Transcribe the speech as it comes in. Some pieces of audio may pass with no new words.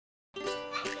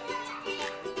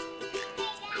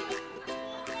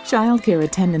Childcare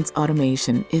attendance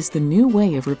automation is the new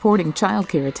way of reporting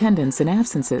childcare attendance and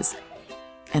absences.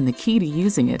 And the key to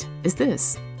using it is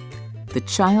this: the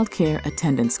Childcare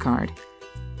Attendance Card.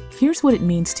 Here's what it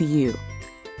means to you.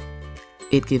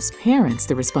 It gives parents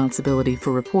the responsibility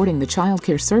for reporting the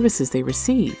childcare services they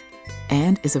receive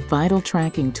and is a vital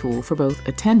tracking tool for both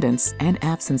attendance and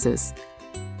absences.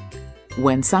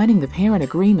 When signing the parent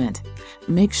agreement,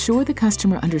 make sure the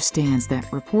customer understands that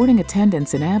reporting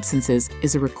attendance and absences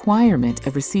is a requirement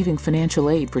of receiving financial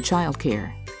aid for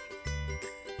childcare.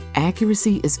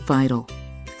 Accuracy is vital.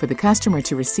 For the customer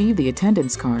to receive the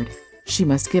attendance card, she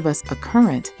must give us a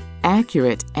current,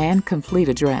 accurate, and complete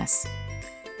address.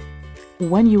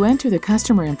 When you enter the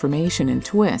customer information in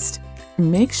Twist,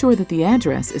 make sure that the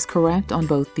address is correct on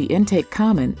both the Intake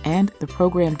Common and the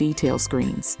Program Detail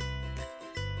screens.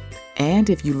 And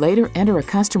if you later enter a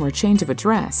customer change of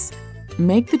address,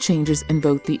 make the changes in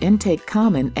both the Intake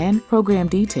Common and Program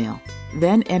Detail,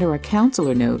 then enter a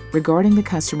counselor note regarding the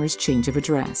customer's change of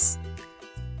address.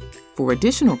 For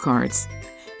additional cards,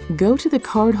 go to the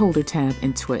Cardholder tab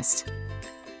in Twist.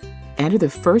 Enter the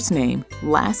first name,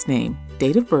 last name,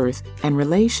 date of birth, and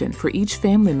relation for each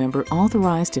family member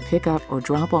authorized to pick up or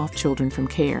drop off children from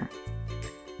care.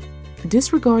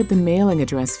 Disregard the mailing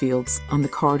address fields on the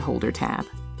Cardholder tab.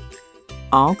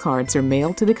 All cards are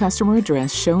mailed to the customer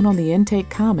address shown on the Intake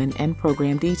Common and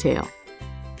Program Detail.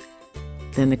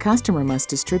 Then the customer must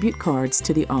distribute cards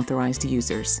to the authorized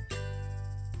users.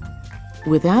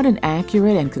 Without an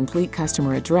accurate and complete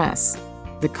customer address,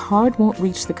 the card won't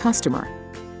reach the customer,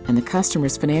 and the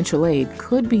customer's financial aid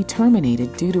could be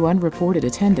terminated due to unreported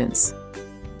attendance.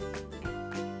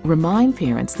 Remind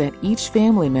parents that each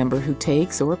family member who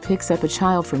takes or picks up a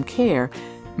child from care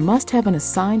must have an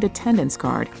assigned attendance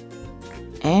card,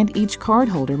 and each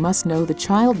cardholder must know the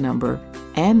child number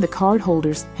and the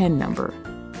cardholder's PIN number.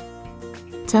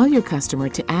 Tell your customer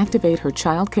to activate her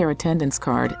childcare attendance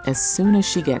card as soon as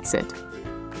she gets it.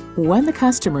 When the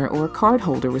customer or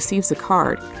cardholder receives a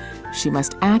card, she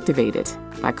must activate it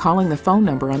by calling the phone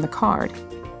number on the card.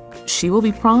 She will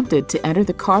be prompted to enter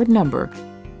the card number,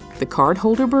 the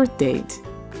cardholder birth date,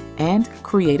 and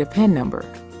create a PIN number.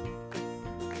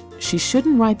 She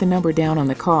shouldn't write the number down on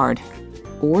the card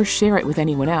or share it with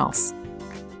anyone else.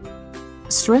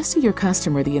 Stress to your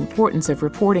customer the importance of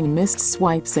reporting missed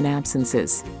swipes and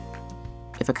absences.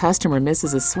 If a customer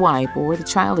misses a swipe or the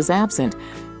child is absent,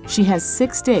 she has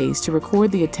 6 days to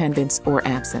record the attendance or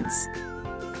absence.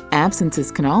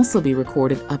 Absences can also be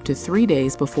recorded up to 3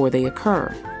 days before they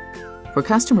occur. For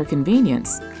customer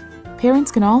convenience,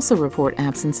 parents can also report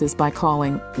absences by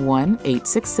calling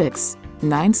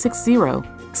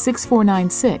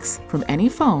 1-866-960-6496 from any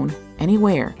phone,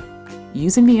 anywhere,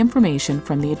 using the information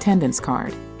from the attendance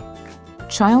card.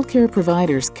 Childcare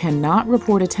providers cannot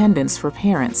report attendance for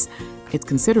parents. It's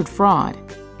considered fraud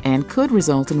and could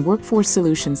result in Workforce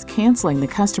Solutions canceling the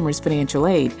customer's financial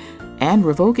aid and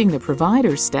revoking the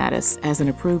provider's status as an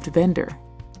approved vendor.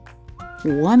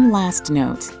 One last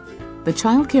note: the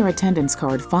childcare attendance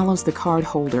card follows the card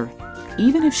holder,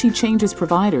 even if she changes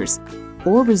providers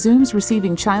or resumes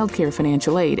receiving childcare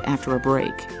financial aid after a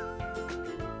break.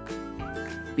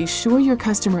 Be sure your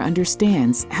customer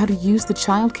understands how to use the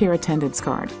childcare attendance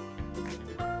card.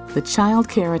 The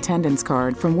Childcare Attendance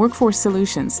Card from Workforce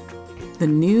Solutions, the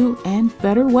new and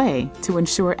better way to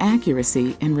ensure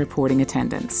accuracy in reporting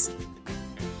attendance.